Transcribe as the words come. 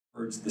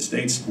The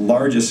state's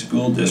largest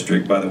school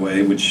district, by the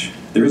way, which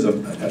there is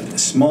a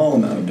small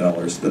amount of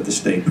dollars that the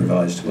state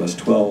provides to us,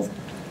 $12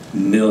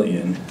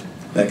 million.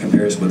 That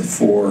compares with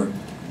 $4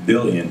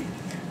 billion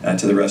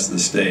to the rest of the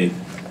state.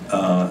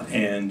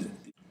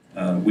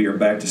 We are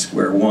back to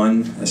square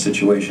one, a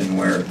situation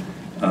where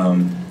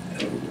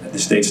the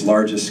state's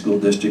largest school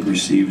district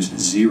receives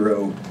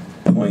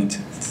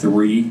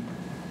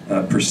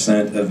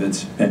 0.3% of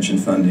its pension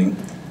funding,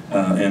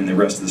 and the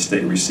rest of the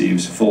state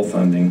receives full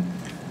funding.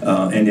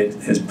 And it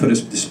has put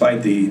us,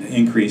 despite the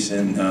increase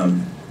in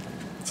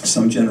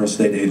some general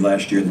state aid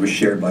last year that was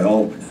shared by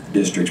all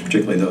districts,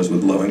 particularly those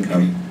with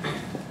low-income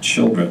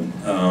children,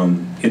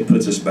 it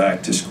puts us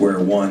back to square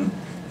one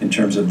in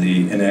terms of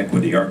the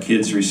inequity. Our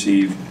kids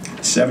receive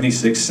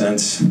 76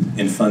 cents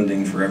in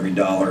funding for every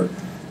dollar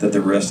that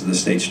the rest of the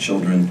state's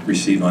children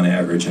receive on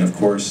average. And of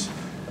course,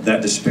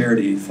 that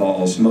disparity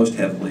falls most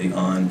heavily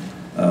on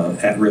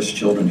at-risk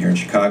children here in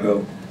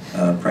Chicago,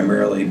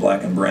 primarily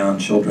black and brown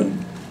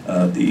children.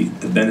 The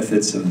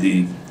benefits of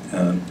the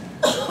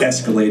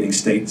escalating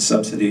state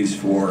subsidies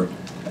for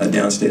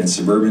downstate and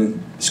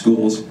suburban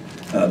schools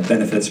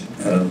benefits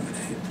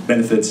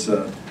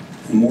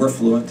more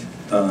affluent,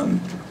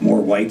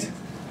 more white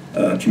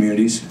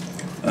communities.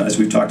 As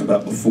we've talked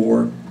about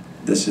before,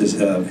 this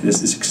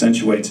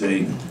accentuates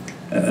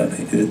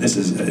this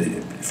is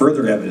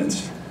further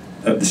evidence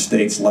of the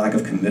state's lack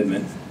of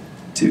commitment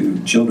to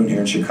children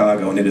here in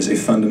Chicago, and it is a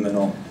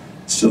fundamental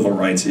civil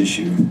rights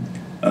issue.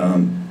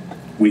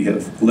 We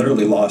have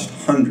literally lost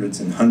hundreds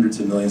and hundreds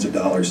of millions of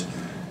dollars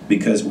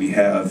because we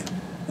have,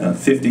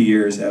 50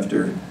 years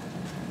after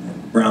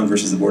Brown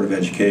versus the Board of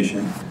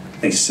Education,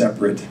 a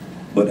separate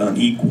but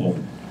unequal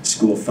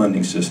school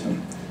funding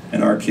system.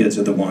 And our kids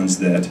are the ones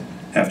that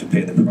have to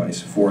pay the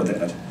price for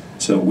that.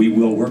 So we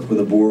will work with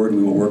the board,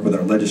 we will work with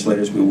our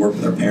legislators, we will work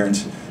with our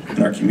parents and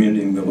our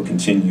community, and we will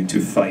continue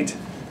to fight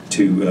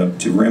to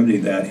remedy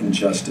that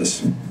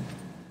injustice.